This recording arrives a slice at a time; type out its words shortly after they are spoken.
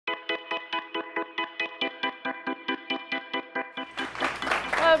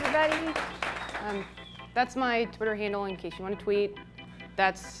Hello, everybody. That's my Twitter handle in case you want to tweet.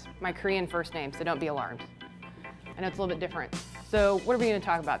 That's my Korean first name, so don't be alarmed. I know it's a little bit different. So what are we going to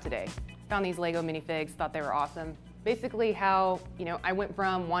talk about today? Found these Lego minifigs, thought they were awesome. Basically how, I went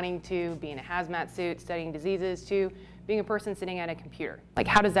from wanting to be in a hazmat suit, studying diseases, to being a person sitting at a computer. Like,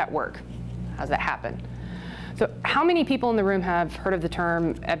 how does that work? How does that happen? So how many people in the room have heard of the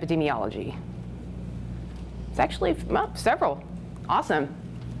term epidemiology? It's actually several. Awesome.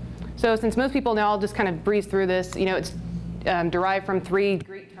 So since most people know, I'll just kind of breeze through this. It's derived from three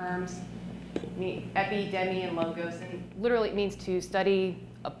Greek terms, epi, demi, and logos. And literally it means to study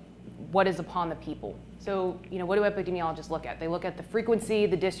what is upon the people. So what do epidemiologists look at? They look at the frequency,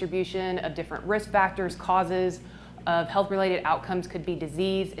 the distribution of different risk factors, causes of health-related outcomes, could be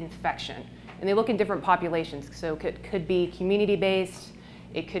disease, infection. And they look in different populations. So it could be community-based,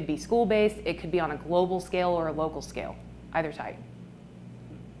 it could be school-based, it could be on a global scale or a local scale, either type.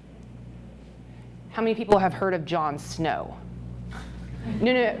 How many people have heard of Jon Snow?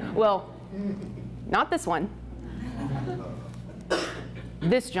 No, well, not this one.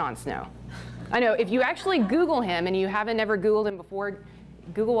 This Jon Snow. I know, if you actually Google him and you haven't ever Googled him before,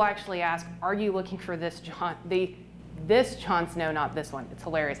 Google will actually ask, are you looking for this Jon Snow, not this one? It's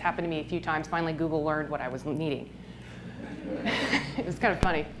hilarious. Happened to me a few times. Finally, Google learned what I was needing. It was kind of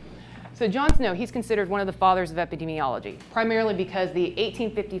funny. So Jon Snow, he's considered one of the fathers of epidemiology, primarily because the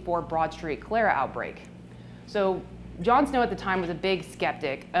 1854 Broad Street cholera outbreak. So Jon Snow at the time was a big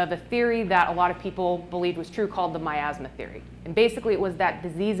skeptic of a theory that a lot of people believed was true called the miasma theory. And basically it was that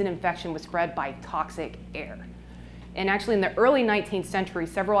disease and infection was spread by toxic air. And actually in the early 19th century,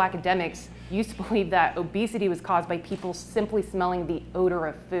 several academics used to believe that obesity was caused by people simply smelling the odor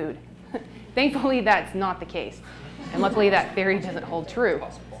of food. Thankfully, that's not the case. And luckily, that theory doesn't hold true.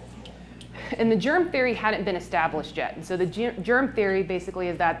 And the germ theory hadn't been established yet. And so the germ theory basically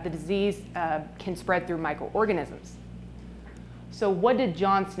is that the disease can spread through microorganisms. So what did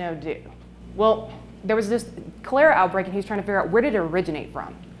Jon Snow do? Well, there was this cholera outbreak, and he was trying to figure out where did it originate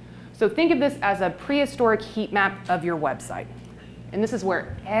from. So think of this as a prehistoric heat map of your website. And this is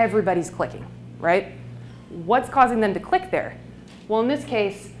where everybody's clicking, right? What's causing them to click there? Well, in this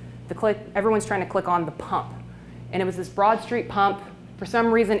case, everyone's trying to click on the pump. And it was this Broad Street pump. For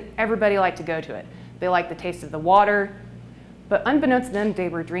some reason, everybody liked to go to it. They liked the taste of the water. But unbeknownst to them, they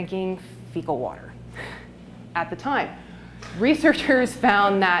were drinking fecal water at the time. Researchers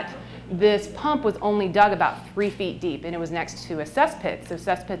found that this pump was only dug about 3 feet deep, and it was next to a cesspit. So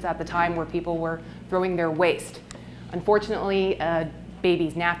cesspits at the time where people were throwing their waste. Unfortunately, a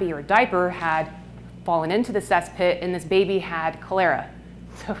baby's nappy or diaper had fallen into the cesspit, and this baby had cholera.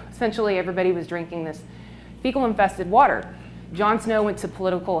 So essentially, everybody was drinking this fecal-infested water. Jon Snow went to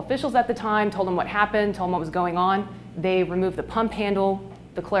political officials at the time, told them what happened, told them what was going on. They removed the pump handle.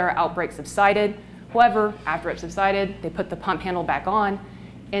 The cholera outbreak subsided. However, after it subsided, they put the pump handle back on,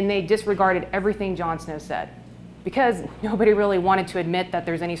 and they disregarded everything Jon Snow said, because nobody really wanted to admit that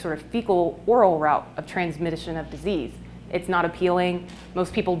there's any sort of fecal-oral route of transmission of disease. It's not appealing.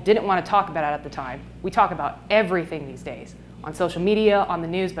 Most people didn't want to talk about it at the time. We talk about everything these days, on social media, on the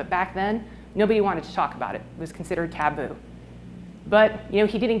news, but back then, nobody wanted to talk about it. It was considered taboo. But he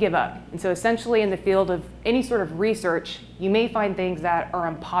didn't give up. And so essentially in the field of any sort of research, you may find things that are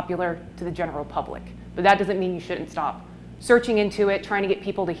unpopular to the general public. But that doesn't mean you shouldn't stop searching into it, trying to get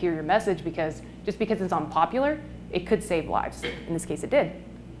people to hear your message, because just because it's unpopular, it could save lives. In this case, it did.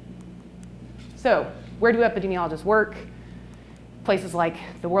 So where do epidemiologists work? Places like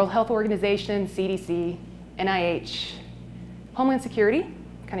the World Health Organization, CDC, NIH, Homeland Security,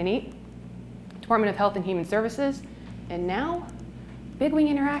 kind of neat, Department of Health and Human Services, and now, BigWing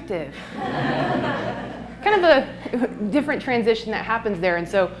Interactive. Kind of a different transition that happens there. And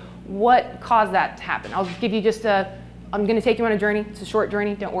so what caused that to happen? I'll give you just I'm going to take you on a journey. It's a short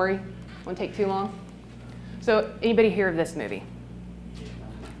journey, don't worry. It won't take too long. So anybody hear of this movie?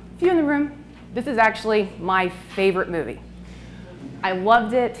 A few in the room. This is actually my favorite movie. I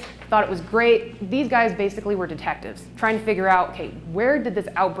loved it, thought it was great. These guys basically were detectives trying to figure out, okay, where did this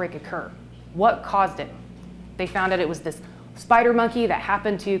outbreak occur? What caused it? They found out it was this spider monkey that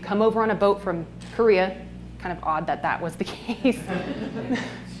happened to come over on a boat from Korea. Kind of odd that that was the case.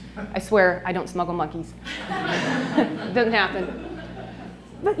 I swear I don't smuggle monkeys. It doesn't happen.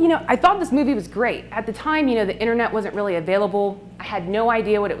 But I thought this movie was great. At the time, the internet wasn't really available. I had no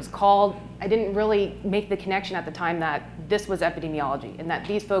idea what it was called. I didn't really make the connection at the time that this was epidemiology and that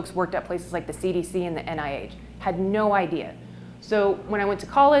these folks worked at places like the CDC and the NIH. Had no idea. So when I went to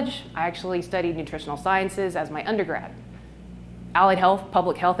college, I actually studied nutritional sciences as my undergrad. Allied Health,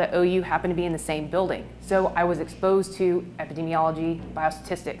 Public Health at OU happened to be in the same building. So I was exposed to epidemiology,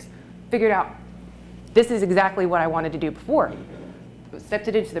 biostatistics, figured out this is exactly what I wanted to do before.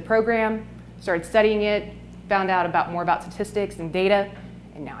 Accepted into the program, started studying it, found out more about statistics and data,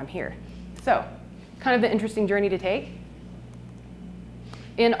 and now I'm here. So kind of an interesting journey to take.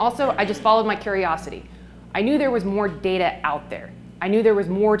 And also, I just followed my curiosity. I knew there was more data out there. I knew there was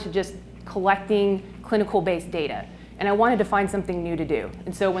more to just collecting clinical-based data. And I wanted to find something new to do.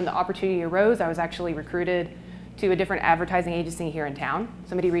 And so when the opportunity arose, I was actually recruited to a different advertising agency here in town.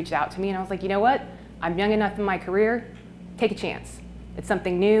 Somebody reached out to me, and I was like, you know what? I'm young enough in my career, take a chance. It's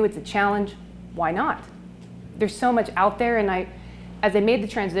something new, it's a challenge, why not? There's so much out there, and as I made the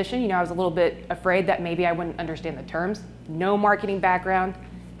transition, I was a little bit afraid that maybe I wouldn't understand the terms. No marketing background,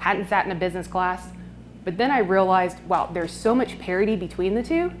 hadn't sat in a business class. But then I realized, wow, there's so much parity between the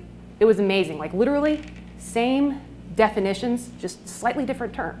two. It was amazing, like literally same definitions, just slightly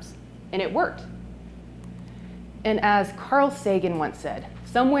different terms, and it worked. And as Carl Sagan once said,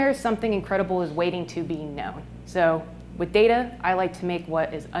 somewhere something incredible is waiting to be known. So with data, I like to make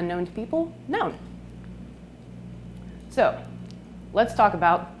what is unknown to people known. So let's talk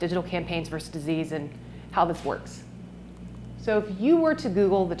about digital campaigns versus disease and how this works. So if you were to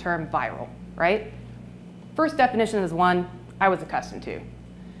Google the term viral, right? First definition is one I was accustomed to.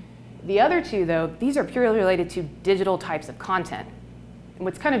 The other two, though, these are purely related to digital types of content. And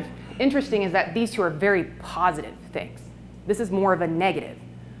what's kind of interesting is that these two are very positive things. This is more of a negative.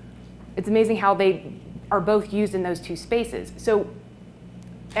 It's amazing how they are both used in those two spaces. So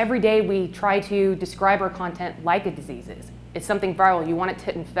every day we try to describe our content like a disease is. It's something viral. You want it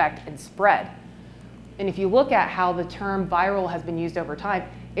to infect and spread. And if you look at how the term viral has been used over time,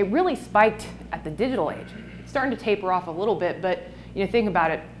 it really spiked at the digital age. It's starting to taper off a little bit, but think about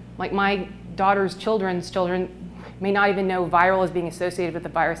it. Like my daughter's children's children may not even know viral as being associated with the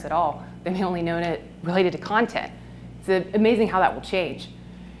virus at all. They may only know it related to content. It's amazing how that will change.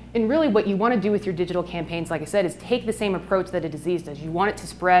 And really what you want to do with your digital campaigns, like I said, is take the same approach that a disease does. You want it to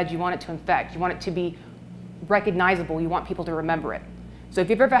spread, you want it to infect, you want it to be recognizable, you want people to remember it. So if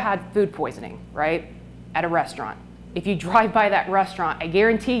you've ever had food poisoning, right, at a restaurant, if you drive by that restaurant, I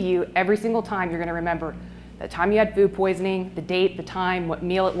guarantee you every single time you're going to remember the time you had food poisoning, the date, the time, what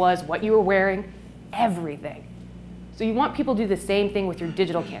meal it was, what you were wearing, everything. So you want people to do the same thing with your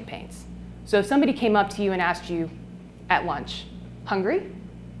digital campaigns. So if somebody came up to you and asked you at lunch, hungry?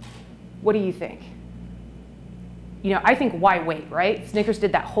 What do you think? I think why wait, right? Snickers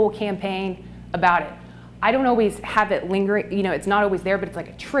did that whole campaign about it. I don't always have it lingering, it's not always there, but it's like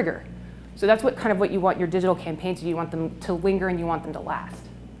a trigger. So that's what you want your digital campaigns to do. You want them to linger and you want them to last.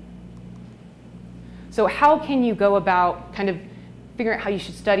 So how can you go about kind of figuring out how you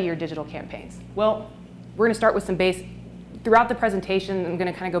should study your digital campaigns? Well, we're going to start with some base. Throughout the presentation, I'm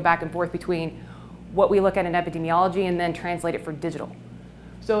going to kind of go back and forth between what we look at in epidemiology and then translate it for digital.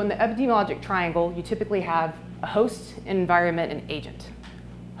 So in the epidemiologic triangle, you typically have a host, an environment, and agent.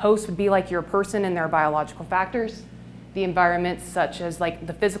 Host would be like your person and their biological factors. The environments such as like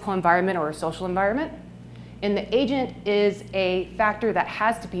the physical environment or a social environment. And the agent is a factor that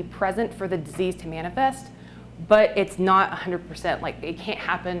has to be present for the disease to manifest, but it's not 100%, like it can't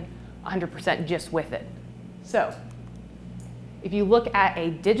happen 100% just with it. So if you look at a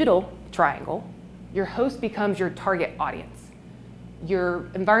digital triangle, your host becomes your target audience.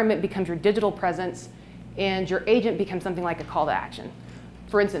 Your environment becomes your digital presence, and your agent becomes something like a call to action.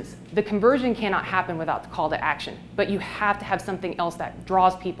 For instance, the conversion cannot happen without the call to action, but you have to have something else that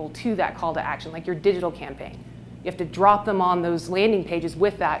draws people to that call to action, like your digital campaign. You have to drop them on those landing pages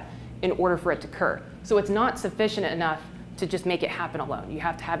with that in order for it to occur. So it's not sufficient enough to just make it happen alone. You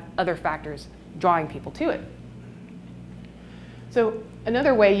have to have other factors drawing people to it. So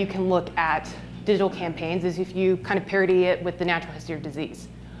another way you can look at digital campaigns is if you kind of parody it with the natural history of disease.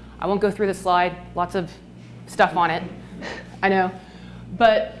 I won't go through the slide, lots of stuff on it, I know.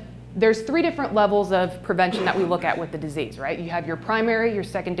 But there's 3 different levels of prevention that we look at with the disease, right? You have your primary, your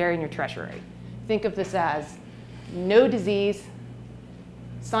secondary, and your tertiary. Think of this as no disease,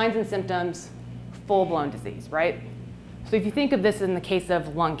 signs and symptoms, full-blown disease, right? So if you think of this in the case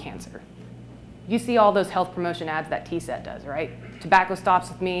of lung cancer, you see all those health promotion ads that TSET does, right? Tobacco stops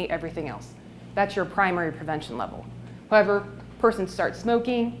with me, everything else. That's your primary prevention level. However, persons start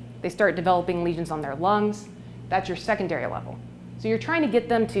smoking, they start developing lesions on their lungs, that's your secondary level. So you're trying to get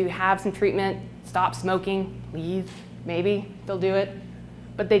them to have some treatment, stop smoking, leave, maybe they'll do it,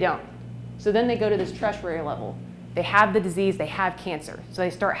 but they don't. So then they go to this tertiary level. They have the disease, they have cancer. So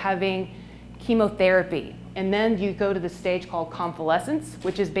they start having chemotherapy. And then you go to the stage called convalescence,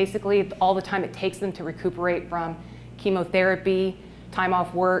 which is basically all the time it takes them to recuperate from chemotherapy, time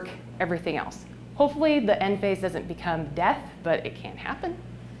off work, everything else. Hopefully the end phase doesn't become death, but it can happen,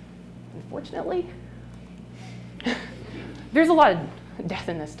 unfortunately. There's a lot of death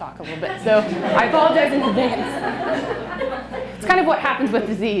in this talk a little bit, so I apologize in advance. It's kind of what happens with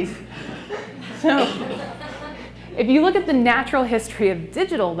disease. So if you look at the natural history of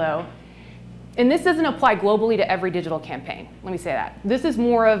digital, though, and this doesn't apply globally to every digital campaign. Let me say that. This is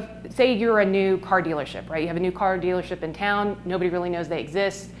more of, say you're a new car dealership, right? You have a new car dealership in town. Nobody really knows they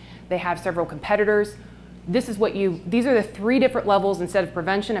exist. They have several competitors. These are the 3 different levels instead of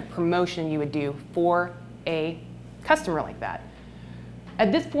prevention of promotion you would do for a customer like that.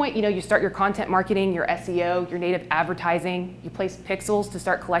 At this point, you start your content marketing, your SEO, your native advertising. You place pixels to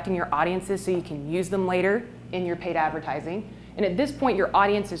start collecting your audiences so you can use them later in your paid advertising. And at this point, your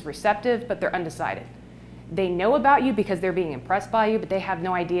audience is receptive, but they're undecided. They know about you because they're being impressed by you, but they have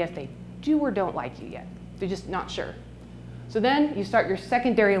no idea if they do or don't like you yet. They're just not sure. So then you start your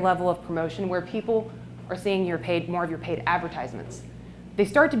secondary level of promotion where people are seeing more of your paid advertisements. They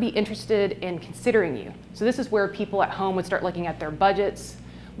start to be interested in considering you. So this is where people at home would start looking at their budgets,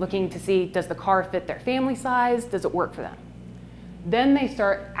 looking to see, does the car fit their family size? Does it work for them? Then they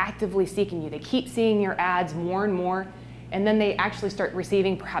start actively seeking you. They keep seeing your ads more and more, and then they actually start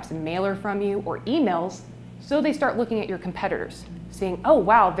receiving perhaps a mailer from you or emails, so they start looking at your competitors, seeing, oh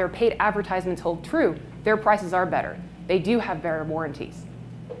wow, their paid advertisements hold true. Their prices are better. They do have better warranties.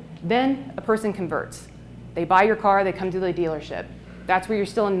 Then a person converts. They buy your car, they come to the dealership. That's where you're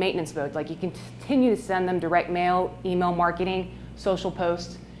still in maintenance mode. Like you continue to send them direct mail, email marketing, social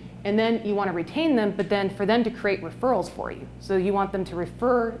posts, and then you want to retain them, but then for them to create referrals for you. So you want them to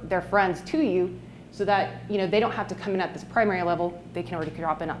refer their friends to you so that they don't have to come in at this primary level, they can already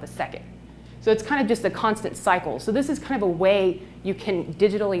drop in at the second. So it's kind of just a constant cycle. So this is kind of a way you can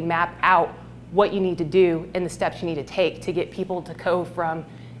digitally map out what you need to do and the steps you need to take to get people to go from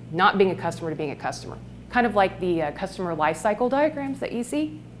not being a customer to being a customer. Kind of like the customer life cycle diagrams that you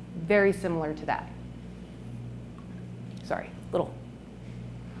see, very similar to that. Sorry, little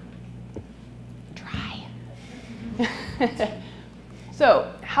dry.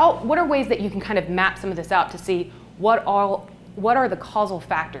 So what are ways that you can kind of map some of this out to see what are the causal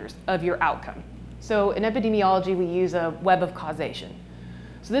factors of your outcome? So in epidemiology, we use a web of causation.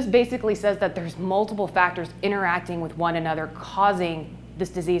 So this basically says that there's multiple factors interacting with one another causing this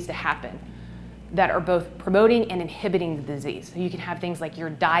disease to happen that are both promoting and inhibiting the disease. So you can have things like your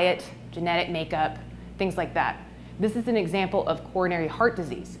diet, genetic makeup, things like that. This is an example of coronary heart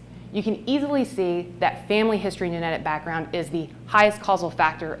disease. You can easily see that family history and genetic background is the highest causal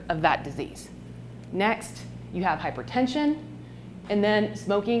factor of that disease. Next, you have hypertension, and then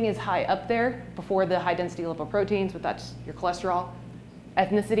smoking is high up there before the high density lipoproteins, but that's your cholesterol.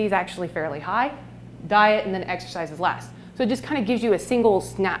 Ethnicity is actually fairly high. Diet and then exercise is last. So it just kind of gives you a single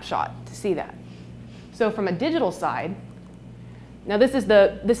snapshot to see that. So from a digital side, now this is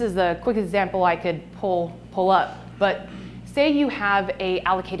the quick example I could pull up, but say you have a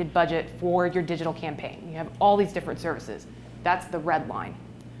allocated budget for your digital campaign. You have all these different services. That's the red line.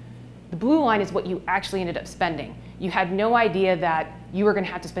 The blue line is what you actually ended up spending. You had no idea that you were going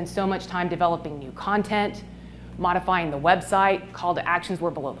to have to spend so much time developing new content, modifying the website, call to actions were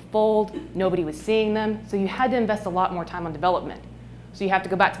below the fold, nobody was seeing them, so you had to invest a lot more time on development. So you have to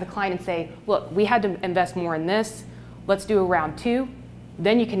go back to the client and say, look, we had to invest more in this, let's do a round 2.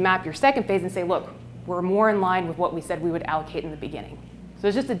 Then you can map your second phase and say, look, we're more in line with what we said we would allocate in the beginning. So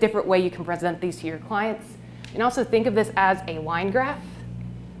it's just a different way you can present these to your clients. And also think of this as a line graph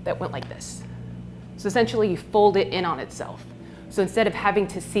that went like this. So essentially you fold it in on itself. So instead of having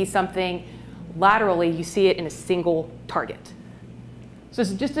to see something laterally, you see it in a single target. So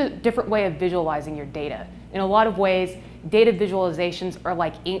it's just a different way of visualizing your data. In a lot of ways, data visualizations are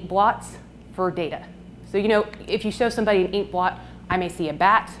like ink blots for data. So if you show somebody an ink blot, I may see a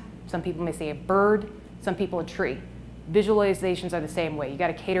bat, some people may see a bird, some people a tree. Visualizations are the same way. You got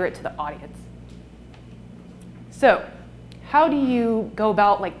to cater it to the audience. So how do you go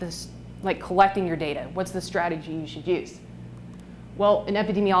about collecting your data? What's the strategy you should use? Well, in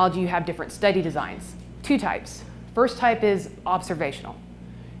epidemiology, you have different study designs. 2 types. First type is observational.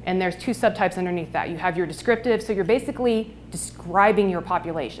 And there's 2 subtypes underneath that. You have your descriptive, so you're basically describing your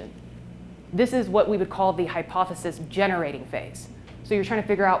population. This is what we would call the hypothesis generating phase. So you're trying to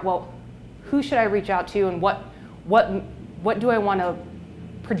figure out, well, who should I reach out to and what do I want to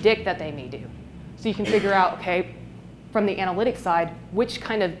predict that they may do? So you can figure out, okay, from the analytics side, which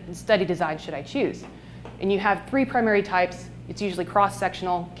kind of study design should I choose? And you have 3 primary types. It's usually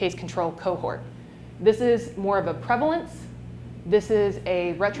cross-sectional, case control, cohort. This is more of a prevalence This is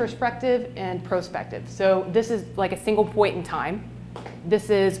a retrospective and prospective. So this is like a single point in time. This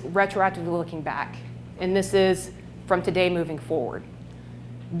is retroactively looking back. And this is from today moving forward.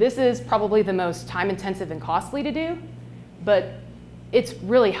 This is probably the most time-intensive and costly to do, but it's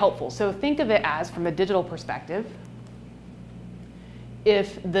really helpful. So think of it as, from a digital perspective,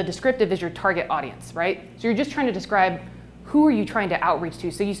 if the descriptive is your target audience, right? So you're just trying to describe who are you trying to outreach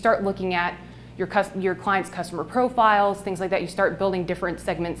to. So you start looking at your client's customer profiles, things like that. You start building different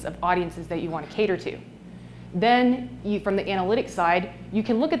segments of audiences that you want to cater to. Then from the analytics side, you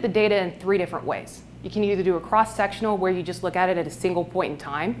can look at the data in 3 different ways. You can either do a cross-sectional where you just look at it at a single point in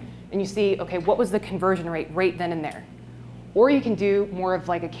time and you see, okay, what was the conversion rate right then and there? Or you can do more of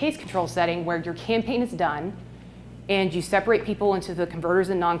like a case control setting where your campaign is done and you separate people into the converters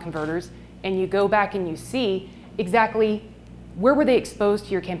and non-converters and you go back and you see exactly where were they exposed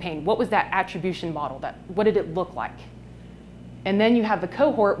to your campaign? What was that attribution model? What did it look like? And then you have the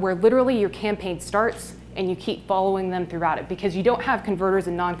cohort where literally your campaign starts and you keep following them throughout it because you don't have converters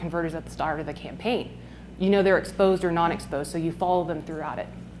and non-converters at the start of the campaign. You know they're exposed or non-exposed, so you follow them throughout it.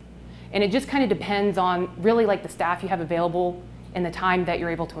 And it just kind of depends on really like the staff you have available and the time that you're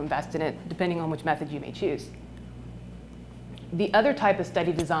able to invest in it, depending on which method you may choose. The other type of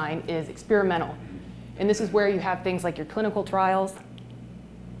study design is experimental. And this is where you have things like your clinical trials,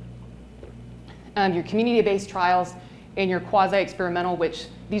 your community-based trials, and your quasi-experimental, which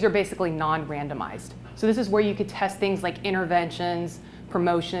these are basically non-randomized. So this is where you could test things like interventions,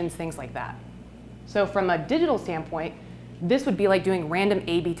 promotions, things like that. So from a digital standpoint, this would be like doing random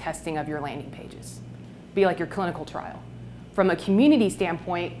A/B testing of your landing pages, be like your clinical trial. From a community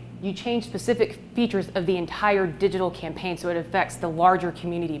standpoint, you change specific features of the entire digital campaign so it affects the larger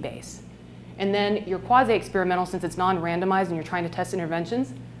community base. And then your quasi-experimental, since it's non-randomized and you're trying to test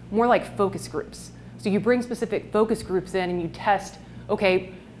interventions, more like focus groups. So you bring specific focus groups in and you test,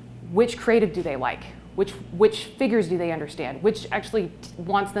 okay, which creative do they like? Which figures do they understand? Which actually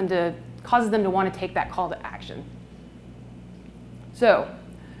causes them to want to take that call to action? So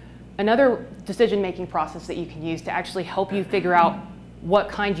another decision-making process that you can use to actually help you figure out what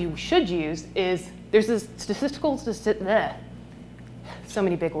kind you should use is there's this so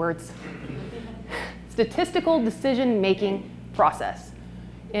many big words. Statistical decision-making process.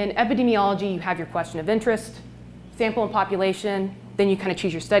 In epidemiology, you have your question of interest, sample and population, then you kind of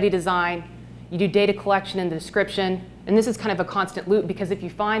choose your study design, you do data collection and the description, and this is kind of a constant loop because if you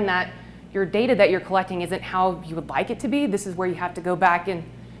find that your data that you're collecting isn't how you would like it to be, this is where you have to go back and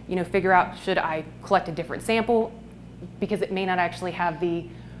figure out, should I collect a different sample because it may not actually have the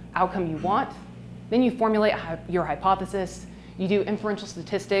outcome you want. Then you formulate your hypothesis, you do inferential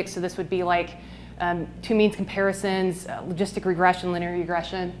statistics, so this would be like two means comparisons, logistic regression, linear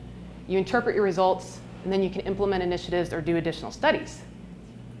regression. You interpret your results, and then you can implement initiatives or do additional studies.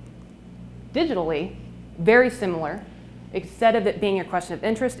 Digitally, very similar. Instead of it being your question of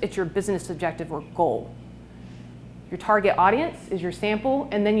interest, it's your business objective or goal. Your target audience is your sample,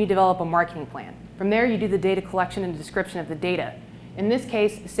 and then you develop a marketing plan. From there, you do the data collection and description of the data. In this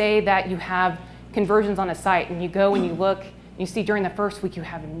case, say that you have conversions on a site, and you go and you look, and you see during the first week you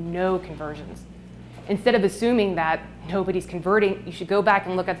have no conversions. Instead of assuming that nobody's converting, you should go back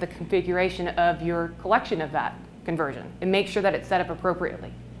and look at the configuration of your collection of that conversion and make sure that it's set up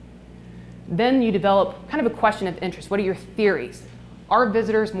appropriately. Then you develop kind of a question of interest. What are your theories? Are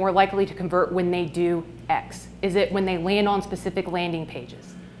visitors more likely to convert when they do X? Is it when they land on specific landing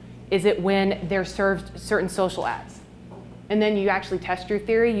pages? Is it when they're served certain social ads? And then you actually test your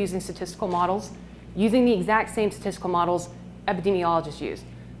theory using statistical models, using the exact same statistical models epidemiologists use.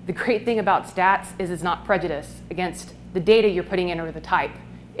 The great thing about stats is it's not prejudice against the data you're putting in or the type.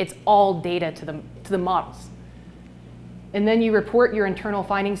 It's all data to the models. And then you report your internal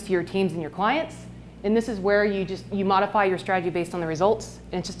findings to your teams and your clients. And this is where you modify your strategy based on the results,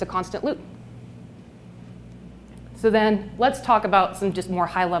 and it's just a constant loop. So then let's talk about some just more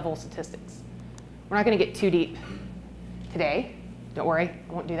high-level statistics. We're not going to get too deep today. Don't worry,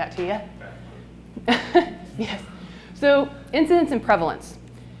 I won't do that to you. Yes. So incidence and prevalence.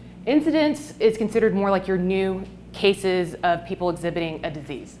 Incidence is considered more like your new cases of people exhibiting a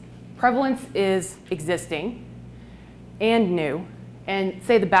disease. Prevalence is existing and new, and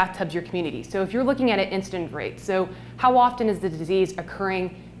say the bathtub's your community. So if you're looking at an incident rate, so how often is the disease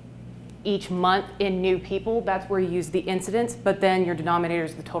occurring each month in new people? That's where you use the incidence, but then your denominator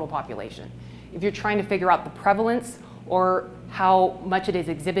is the total population. If you're trying to figure out the prevalence or how much it is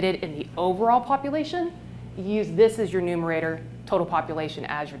exhibited in the overall population, you use this as your numerator, total population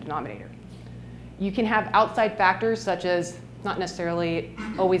as your denominator. You can have outside factors such as, not necessarily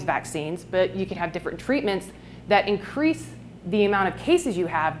always vaccines, but you can have different treatments that increase the amount of cases you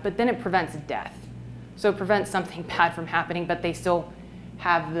have, but then it prevents death. So it prevents something bad from happening, but they still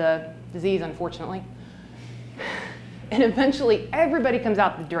have the disease, unfortunately. And eventually, everybody comes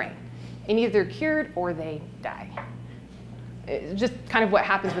out the drain. And either they're cured or they die. It's just kind of what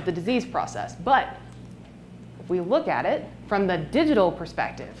happens with the disease process. But if we look at it from the digital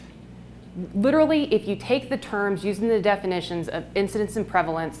perspective, literally, if you take the terms using the definitions of incidence and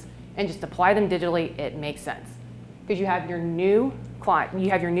prevalence and just apply them digitally, it makes sense. Because you have your new client,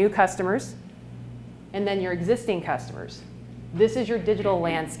 you have your new customers, and then your existing customers. This is your digital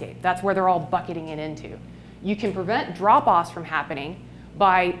landscape. That's where they're all bucketing it into. You can prevent drop-offs from happening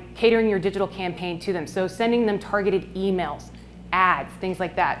by catering your digital campaign to them. So sending them targeted emails, ads, things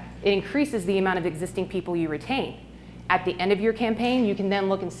like that. It increases the amount of existing people you retain. At the end of your campaign, you can then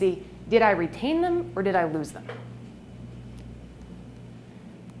look and see, did I retain them or did I lose them?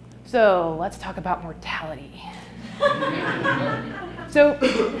 So let's talk about mortality. So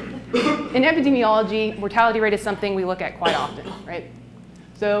in epidemiology, mortality rate is something we look at quite often, right?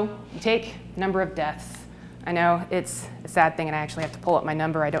 So you take number of deaths. I know it's a sad thing, and I actually have to pull up my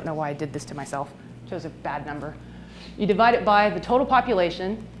number. I don't know why I did this to myself. Chose a bad number. You divide it by the total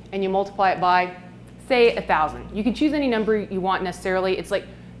population, and you multiply it by, say, 1,000. You can choose any number you want necessarily. It's like,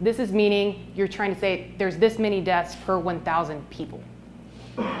 this is meaning you're trying to say there's this many deaths per 1,000 people.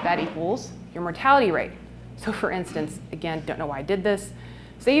 That equals your mortality rate. So for instance, again, don't know why I did this.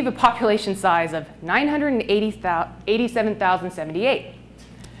 Say you have a population size of 987,078.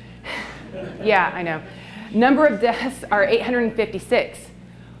 Yeah, I know. Number of deaths are 856.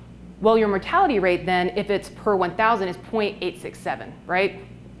 Well, your mortality rate then, if it's per 1,000, is 0.867, right?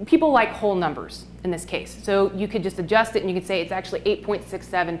 People like whole numbers in this case. So you could just adjust it and you could say it's actually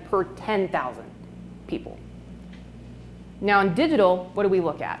 8.67 per 10,000 people. Now in digital, what do we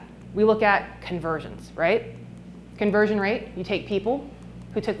look at? We look at conversions, right? Conversion rate, you take people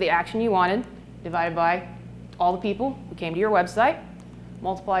who took the action you wanted, divided by all the people who came to your website,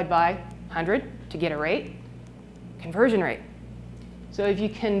 multiplied by 100 to get a rate. Conversion rate. So if you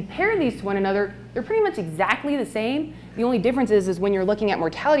compare these to one another, they're pretty much exactly the same. The only difference is when you're looking at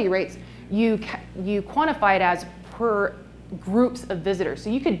mortality rates, you quantify it as per groups of visitors. So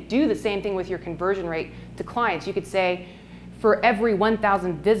you could do the same thing with your conversion rate to clients. You could say, for every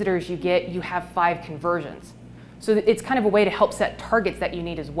 1,000 visitors you get, you have 5 conversions. So it's kind of a way to help set targets that you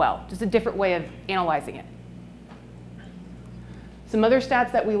need as well. Just a different way of analyzing it. Some other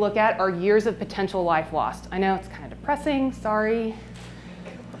stats that we look at are years of potential life lost. I know it's kind of depressing, sorry.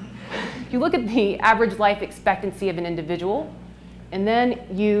 You look at the average life expectancy of an individual, and then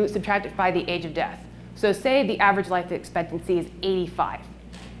you subtract it by the age of death. So say the average life expectancy is 85.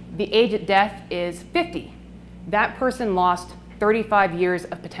 The age at death is 50. That person lost 35 years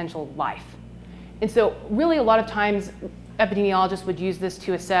of potential life. And so really a lot of times epidemiologists would use this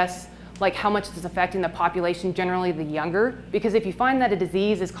to assess like how much it's affecting the population, generally the younger, because if you find that a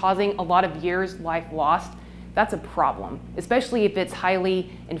disease is causing a lot of years life lost, that's a problem, especially if it's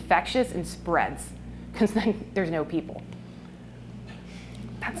highly infectious and spreads, because then there's no people.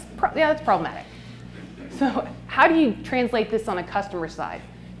 That's problematic. So how do you translate this on a customer side?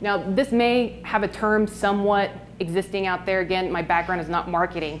 Now, this may have a term somewhat existing out there. Again, my background is not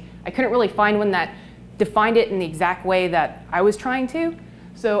marketing. I couldn't really find one that defined it in the exact way that I was trying to.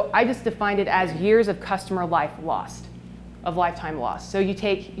 So I just defined it as years of customer life lost, of lifetime lost. So you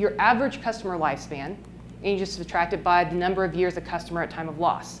take your average customer lifespan and you just subtract it by the number of years a customer at time of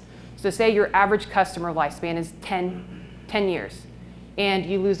loss. So say your average customer lifespan is 10 years and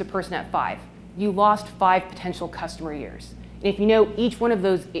you lose a person at 5. You lost 5 potential customer years. And if you know each one of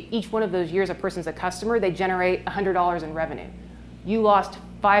those years a person's a customer, they generate $100 in revenue. You lost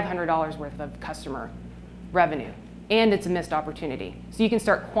 $500 worth of customer revenue. And it's a missed opportunity. So you can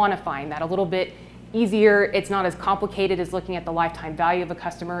start quantifying that a little bit easier. It's not as complicated as looking at the lifetime value of a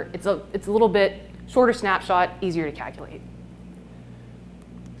customer. It's a little bit shorter snapshot, easier to calculate.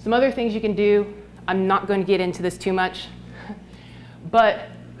 Some other things you can do, I'm not going to get into this too much, but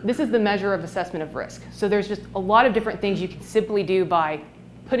this is the measure of assessment of risk. So there's just a lot of different things you can simply do by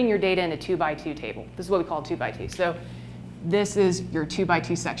putting your data in a 2x2 table. This is what we call 2x2. So this is your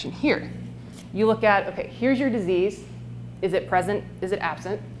 2x2 section here. You look at, okay, here's your disease. Is it present? Is it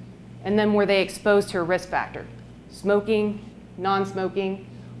absent? And then were they exposed to a risk factor? Smoking, non-smoking,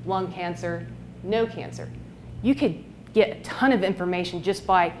 lung cancer, no cancer. You could get a ton of information just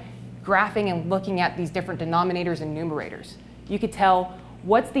by graphing and looking at these different denominators and numerators. You could tell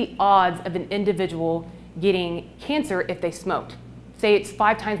what's the odds of an individual getting cancer if they smoked. Say it's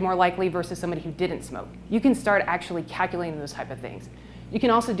 5 times more likely versus somebody who didn't smoke. You can start actually calculating those type of things. You can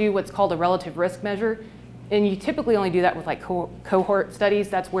also do what's called a relative risk measure. And you typically only do that with like cohort studies.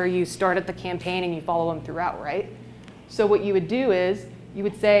 That's where you start at the campaign and you follow them throughout, right? So what you would do is you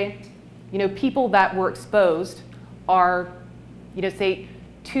would say, people that were exposed are, say,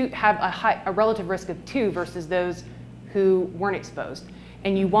 have a relative risk of 2 versus those who weren't exposed.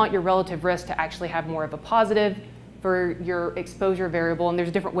 And you want your relative risk to actually have more of a positive for your exposure variable, and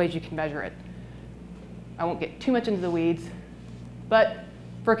there's different ways you can measure it. I won't get too much into the weeds, but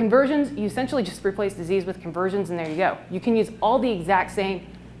for conversions, you essentially just replace disease with conversions, and there you go. You can use all the exact same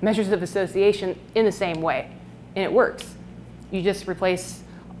measures of association in the same way, and it works. You just replace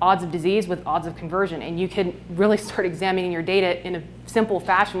odds of disease with odds of conversion, and you can really start examining your data in a simple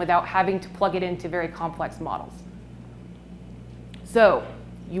fashion without having to plug it into very complex models. So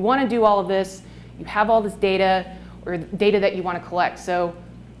you want to do all of this. You have all this data, or data that you want to collect. So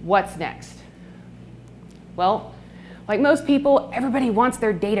what's next? Well, like most people, everybody wants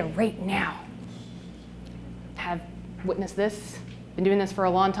their data right now. Have witnessed this, been doing this for a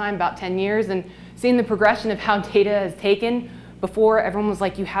long time, about 10 years, and seen the progression of how data has taken. Before, everyone was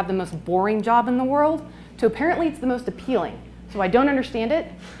like, you have the most boring job in the world, to apparently it's the most appealing. So I don't understand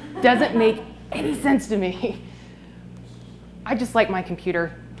it. Doesn't make any sense to me. I just like my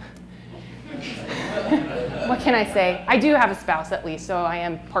computer. What can I say? I do have a spouse at least, so I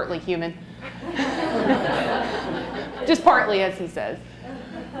am partly human. Just partly, as he says.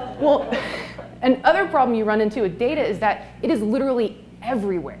 Well, another problem you run into with data is that it is literally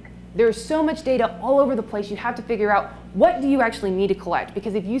everywhere. There's so much data all over the place, you have to figure out what do you actually need to collect,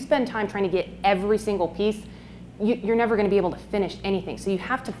 because if you spend time trying to get every single piece, you're never going to be able to finish anything. So you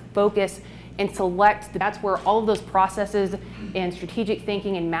have to focus and select. That's where all of those processes and strategic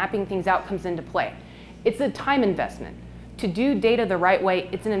thinking and mapping things out comes into play. It's a time investment. To do data the right way,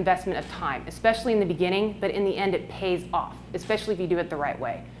 it's an investment of time, especially in the beginning, but in the end it pays off, especially if you do it the right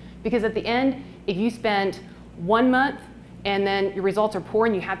way. Because at the end, if you spend 1 month and then your results are poor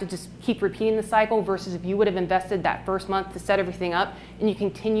and you have to just keep repeating the cycle, versus if you would have invested that first month to set everything up and you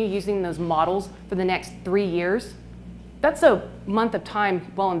continue using those models for the next 3 years, that's a month of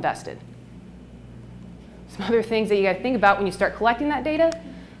time well invested. Some other things that you got to think about when you start collecting that data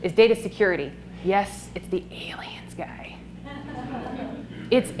is data security. Yes, it's the aliens guy.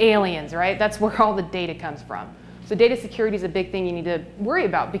 It's aliens, right? That's where all the data comes from. So data security is a big thing you need to worry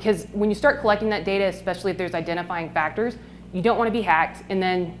about, because when you start collecting that data, especially if there's identifying factors, you don't want to be hacked and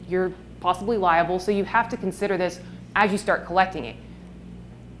then you're possibly liable. So you have to consider this as you start collecting it.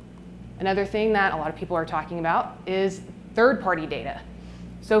 Another thing that a lot of people are talking about is third-party data.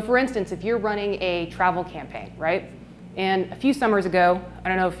 So for instance, if you're running a travel campaign, right? And a few summers ago, I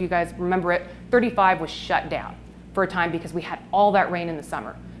don't know if you guys remember it, 35 was shut down for a time because we had all that rain in the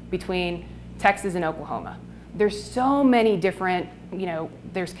summer between Texas and Oklahoma. There's so many different,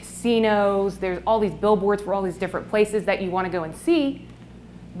 there's casinos, there's all these billboards for all these different places that you want to go and see,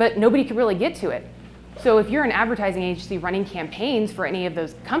 but nobody could really get to it. So if you're an advertising agency running campaigns for any of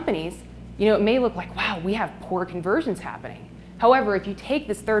those companies, it may look like, wow, we have poor conversions happening. However, if you take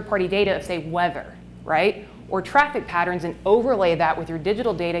this third-party data of, say, weather, right, or traffic patterns and overlay that with your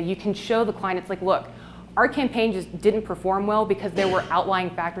digital data, you can show the client, it's like, look, our campaign just didn't perform well because there were outlying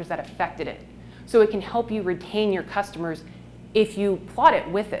factors that affected it. So it can help you retain your customers if you plot it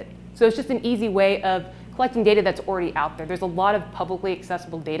with it. So it's just an easy way of collecting data that's already out there. There's a lot of publicly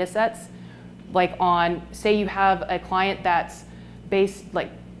accessible data sets, like on, say you have a client that's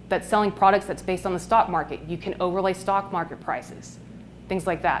that's selling products that's based on the stock market. You can overlay stock market prices, things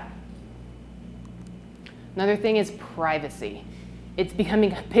like that. Another thing is privacy. It's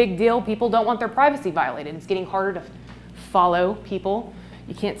becoming a big deal. People don't want their privacy violated. It's getting harder to follow people.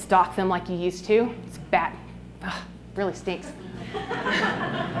 You can't stalk them like you used to. It's bad. Ugh, really stinks.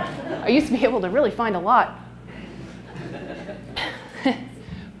 I used to be able to really find a lot.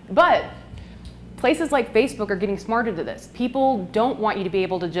 But places like Facebook are getting smarter to this. People don't want you to be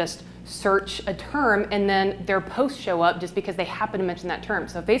able to just search a term and then their posts show up just because they happen to mention that term.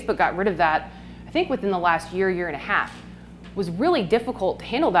 So Facebook got rid of that, I think within the last year and a half. It was really difficult to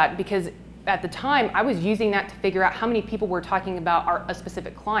handle that because at the time I was using that to figure out how many people were talking about a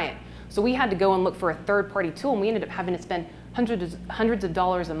specific client. So we had to go and look for a third-party tool, and we ended up having to spend hundreds of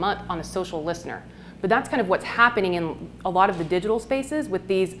dollars a month on a social listener. But that's kind of what's happening in a lot of the digital spaces with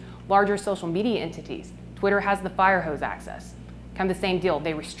these larger social media entities. Twitter has the fire hose access. Kind of the same deal.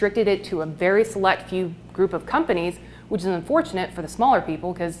 They restricted it to a very select few group of companies, which is unfortunate for the smaller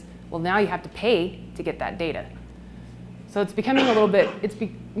people because, well, now you have to pay to get that data. So it's becoming a little bit,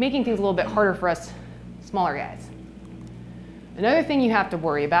 making things a little bit harder for us smaller guys. Another thing you have to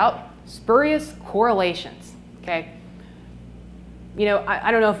worry about, spurious correlations, okay? You know,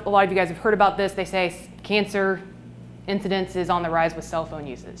 I don't know if a lot of you guys have heard about this. They say cancer incidence is on the rise with cell phone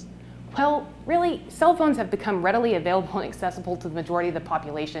uses. Well, really, cell phones have become readily available and accessible to the majority of the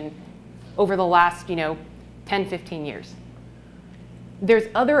population over the last, 10, 15 years. There's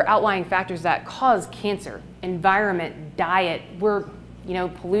other outlying factors that cause cancer: environment, diet,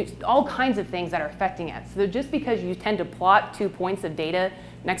 all kinds of things that are affecting it. So just because you tend to plot 2 points of data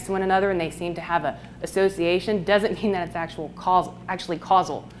next to one another and they seem to have an association doesn't mean that it's actually causal.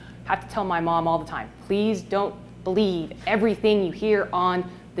 I have to tell my mom all the time, please don't believe everything you hear on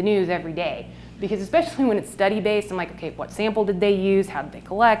the news every day. Because especially when it's study-based, I'm like, okay, what sample did they use? How did they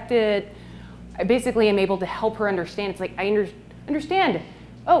collect it? I basically am able to help her understand. It's like, I understand,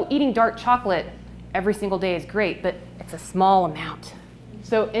 oh, eating dark chocolate every single day is great, but it's a small amount.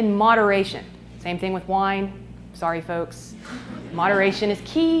 So in moderation, same thing with wine. Sorry, folks. Moderation is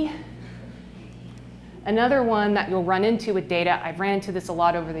key. Another one that you'll run into with data, I've ran into this a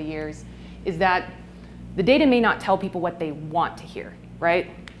lot over the years, is that the data may not tell people what they want to hear, right?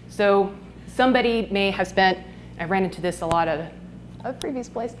 So somebody may have spent, I ran into this a lot at a previous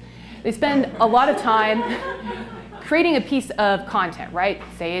place, they spend a lot of time creating a piece of content, right?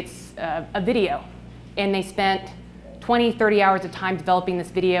 Say it's a video, and they spent 20, 30 hours of time developing this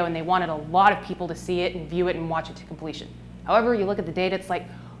video, and they wanted a lot of people to see it and view it and watch it to completion. However, you look at the data, it's like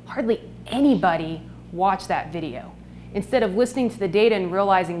hardly anybody watched that video. Instead of listening to the data and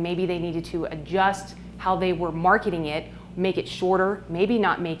realizing maybe they needed to adjust how they were marketing it, make it shorter, maybe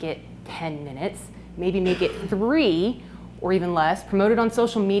not make it 10 minutes, maybe make it 3 or even less, promote it on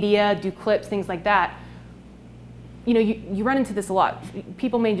social media, do clips, things like that. You run into this a lot.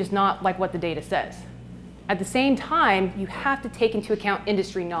 People may just not like what the data says. At the same time, you have to take into account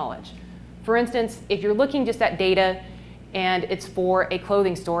industry knowledge. For instance, if you're looking just at data and it's for a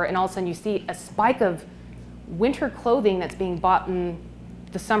clothing store and all of a sudden you see a spike of winter clothing that's being bought in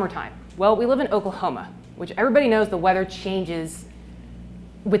the summertime. Well, we live in Oklahoma, which everybody knows the weather changes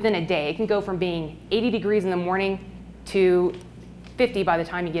within a day. It can go from being 80 degrees in the morning to 50 by the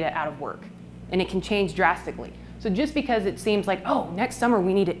time you get it out of work. And it can change drastically. So just because it seems like, oh, next summer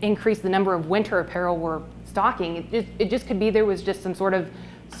we need to increase the number of winter apparel we're stocking, it just could be there was just some sort of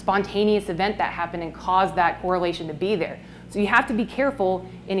spontaneous event that happened and caused that correlation to be there. So you have to be careful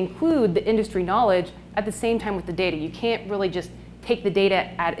and include the industry knowledge at the same time with the data. You can't really just take the data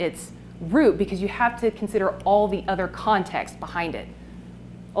at its root because you have to consider all the other context behind it.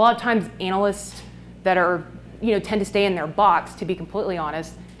 A lot of times analysts that are, tend to stay in their box, to be completely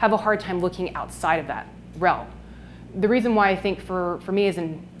honest, have a hard time looking outside of that realm. The reason why I think for me is,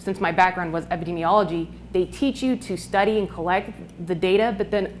 since my background was epidemiology, they teach you to study and collect the data,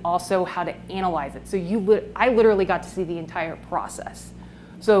 but then also how to analyze it. So I literally got to see the entire process.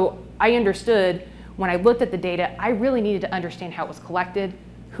 So I understood when I looked at the data, I really needed to understand how it was collected,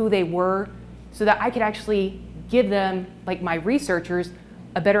 who they were, so that I could actually give them, like my researchers,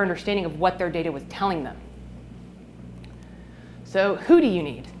 a better understanding of what their data was telling them. So who do you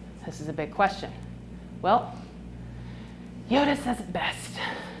need? This is a big question. Well, Yoda says it best.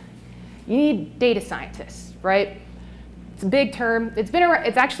 You need data scientists, right? It's a big term. It's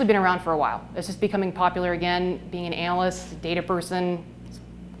actually been around for a while. It's just becoming popular again. Being an analyst, a data person, is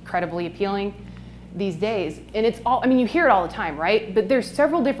incredibly appealing these days. And it's all, you hear it all the time, right? But there's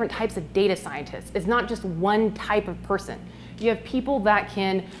several different types of data scientists. It's not just one type of person. You have people that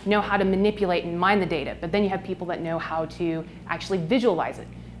can know how to manipulate and mine the data, but then you have people that know how to actually visualize it.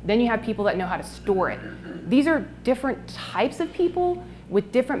 Then you have people that know how to store it. These are different types of people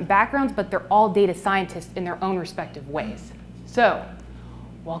with different backgrounds, but they're all data scientists in their own respective ways. So,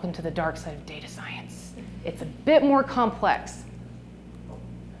 welcome to the dark side of data science. It's a bit more complex.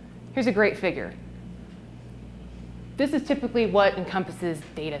 Here's a great figure. This is typically what encompasses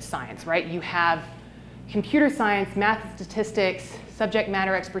data science, right? You have computer science, math and statistics, subject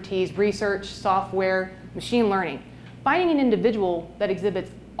matter expertise, research, software, machine learning. Finding an individual that exhibits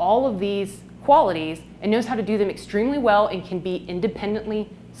all of these qualities and knows how to do them extremely well and can be independently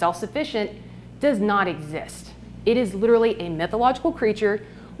self-sufficient does not exist. It is literally a mythological creature,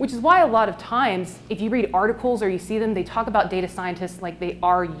 which is why a lot of times, if you read articles or you see them, they talk about data scientists like they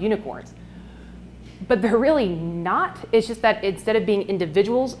are unicorns. But they're really not. It's just that instead of being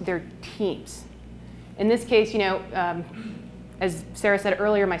individuals, they're teams. In this case, as Sarah said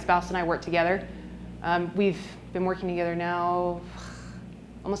earlier, my spouse and I work together. We've been working together now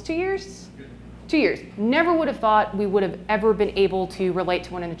almost 2 years? 2 years. Never would have thought we would have ever been able to relate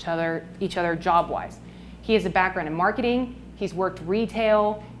to each other job-wise. He has a background in marketing. He's worked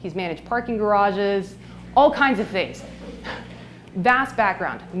retail. He's managed parking garages, all kinds of things. Vast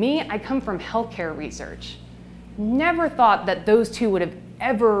background. Me, I come from healthcare research. never thought that those two would have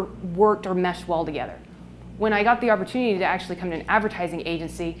ever worked or meshed well together. When I got the opportunity to actually come to an advertising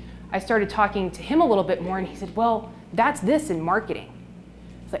agency, I started talking to him a little bit more, and he said, well, that's this in marketing.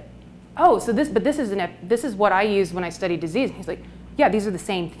 It's like, oh, so this is what I use when I study disease. And he's like, yeah, these are the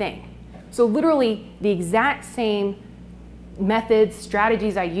same thing. So literally the exact same methods,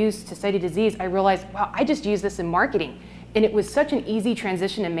 strategies I used to study disease, I realized, wow, I just use this in marketing. And it was such an easy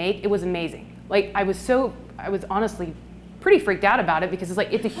transition to make. It was amazing. Like I was honestly pretty freaked out about it because it's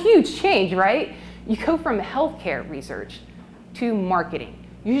like, it's a huge change, right? You go from healthcare research to marketing.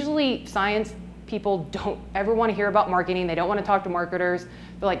 Usually science people don't ever want to hear about marketing. They don't want to talk to marketers.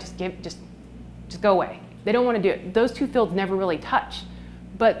 They're like, just go away. They don't want to do it. Those two fields never really touch,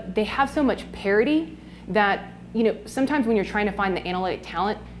 but they have so much parity that, you know, sometimes when you're trying to find the analytic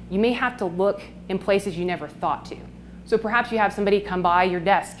talent, you may have to look in places you never thought to. So perhaps you have somebody come by your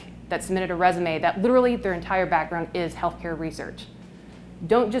desk that submitted a resume that literally their entire background is healthcare research.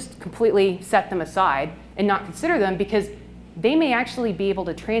 Don't just completely set them aside and not consider them, because they may actually be able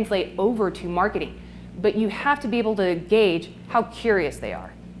to translate over to marketing, but you have to be able to gauge how curious they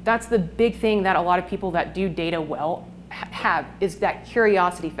are. That's the big thing that a lot of people that do data well have, is that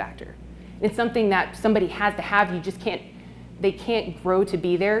curiosity factor. It's something that somebody has to have. They can't grow to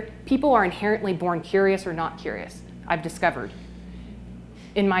be there. People are inherently born curious or not curious, I've discovered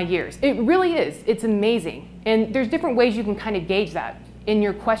in my years. It really is. It's amazing. And there's different ways you can kind of gauge that in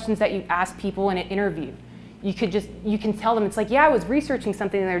your questions that you ask people in an interview. You can tell them, it's like, yeah, I was researching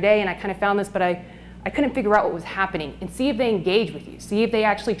something the other day and I kind of found this, but I couldn't figure out what was happening, and see if they engage with you. See if they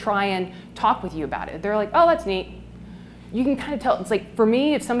actually try and talk with you about it. They're like, oh, that's neat. You can kind of tell. It's like, for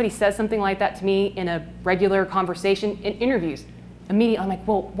me, if somebody says something like that to me in a regular conversation, in interviews, immediately I'm like,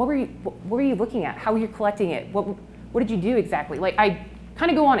 well, what were you looking at? How were you collecting it? What did you do exactly? Like, I kind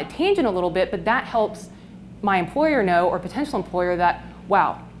of go on a tangent a little bit, but that helps my employer know, or potential employer, that,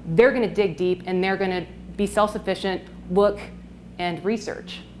 wow, they're going to dig deep and they're going to be self-sufficient, look, and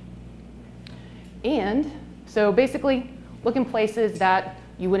research. And so basically, look in places that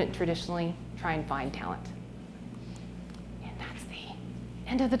you wouldn't traditionally try and find talent. And that's the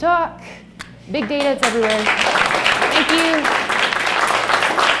end of the talk. Big data, it's everywhere. Thank you.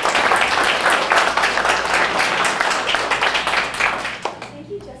 Thank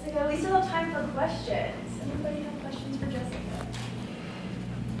you, Jessica. We still have time for questions. Anybody have questions for Jessica?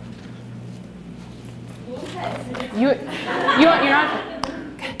 You're not.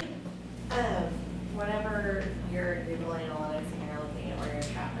 Whenever you're Google Analytics and you're looking at where your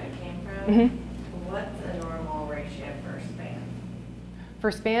traffic came from, what's a normal ratio for spam?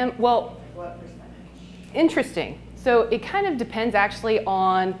 For spam, well, What percentage? interesting. So it kind of depends actually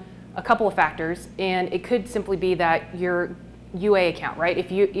on a couple of factors, and it could simply be that your UA account, right?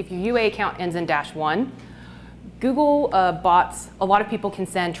 If your UA account ends in -1, Google bots, a lot of people can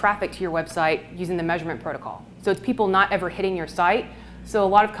send traffic to your website using the measurement protocol. So it's people not ever hitting your site. So a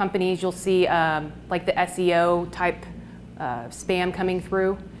lot of companies, you'll see like the SEO type spam coming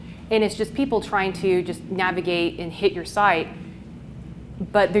through. And it's just people trying to just navigate and hit your site,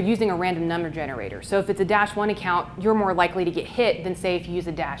 but they're using a random number generator. So if it's a -1 account, you're more likely to get hit than, say, if you use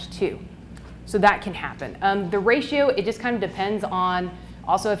a -2. So that can happen. The ratio, it just kind of depends on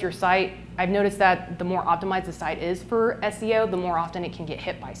also if your site, I've noticed that the more optimized the site is for SEO, the more often it can get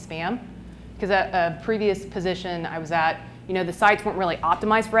hit by spam. Because at a previous position I was at, you know, the sites weren't really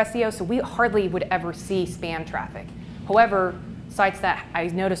optimized for SEO, so we hardly would ever see spam traffic. However, sites that I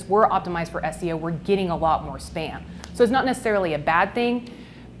noticed were optimized for SEO were getting a lot more spam. So it's not necessarily a bad thing.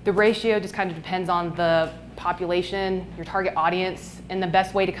 The ratio just kind of depends on the population, your target audience, and the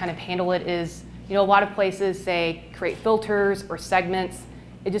best way to kind of handle it is, you know, a lot of places say create filters or segments.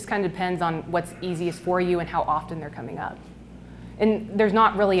 It just kind of depends on what's easiest for you and how often they're coming up. And there's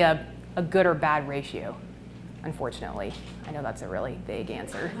not really a good or bad ratio, unfortunately. I know that's a really vague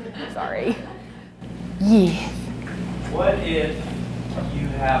answer. Sorry. Yeah. What if you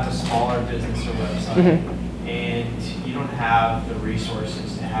have a smaller business or website and you don't have the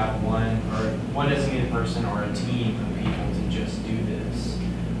resources to have one designated person or a team of people to just do this?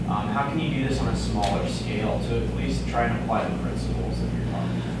 How can you do this on a smaller scale to at least try and apply the principles that you're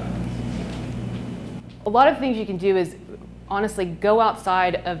talking about? A lot of things you can do is honestly go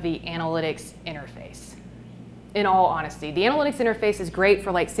outside of the analytics interface. In all honesty, the analytics interface is great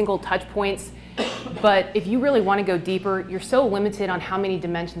for like single touch points, but if you really want to go deeper, you're so limited on how many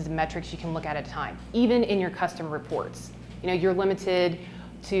dimensions and metrics you can look at a time, even in your custom reports. You know, you're limited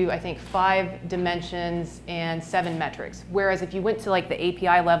to, I think, 5 dimensions and 7 metrics. Whereas if you went to like the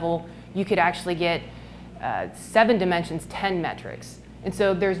API level, you could actually get 7 dimensions, 10 metrics. And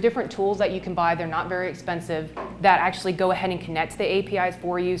so there's different tools that you can buy. They're not very expensive. that actually go ahead and connect to the APIs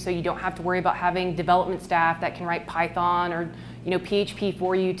for you, so you don't have to worry about having development staff that can write Python or PHP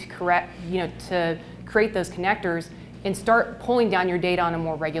for you to to create those connectors, and start pulling down your data on a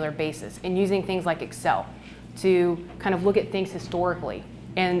more regular basis and using things like Excel to kind of look at things historically.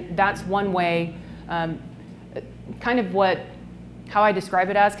 And that's one way, kind of how I describe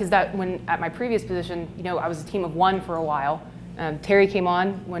it as, because that when at my previous position, I was a team of one for a while. Terry came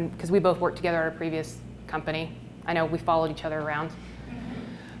on because we both worked together at a previous company. I know we followed each other around.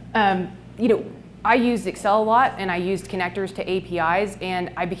 I used Excel a lot, and I used connectors to APIs,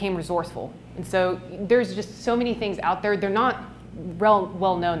 and I became resourceful. And so there's just so many things out there. They're not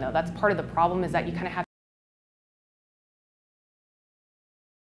well known, though. That's part of the problem, is that you kind of have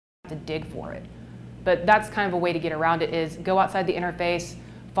to dig for it. But that's kind of a way to get around it, is go outside the interface,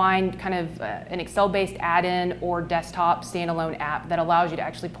 find kind of an Excel-based add-in or desktop standalone app that allows you to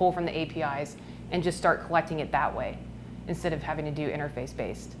actually pull from the APIs and just start collecting it that way, instead of having to do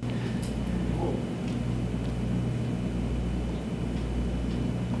interface-based.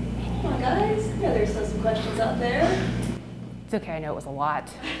 Come on, guys. I know there's still some questions out there. It's okay, I know it was a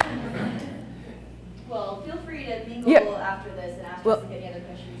lot. Well, feel free to mingle after this and ask us any other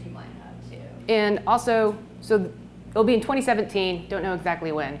questions you might have, too. And also, so it'll be in 2017, don't know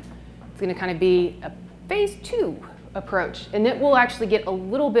exactly when. It's going to kind of be a phase 2 approach, and it will actually get a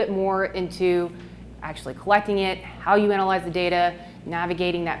little bit more into actually collecting it, how you analyze the data,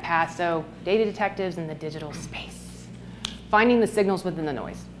 navigating that path, so data detectives in the digital space, finding the signals within the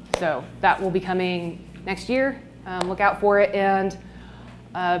noise. So that will be coming next year. Look out for it, and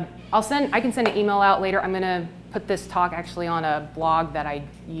I can send an email out later. I'm going to put this talk actually on a blog that I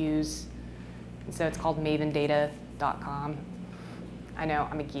use, and so it's called mavendata.com. I know,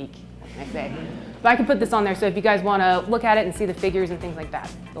 I'm a geek, I say. But I can put this on there, so if you guys want to look at it and see the figures and things like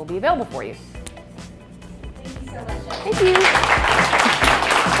that, it'll be available for you. Thank you so much. Thank you.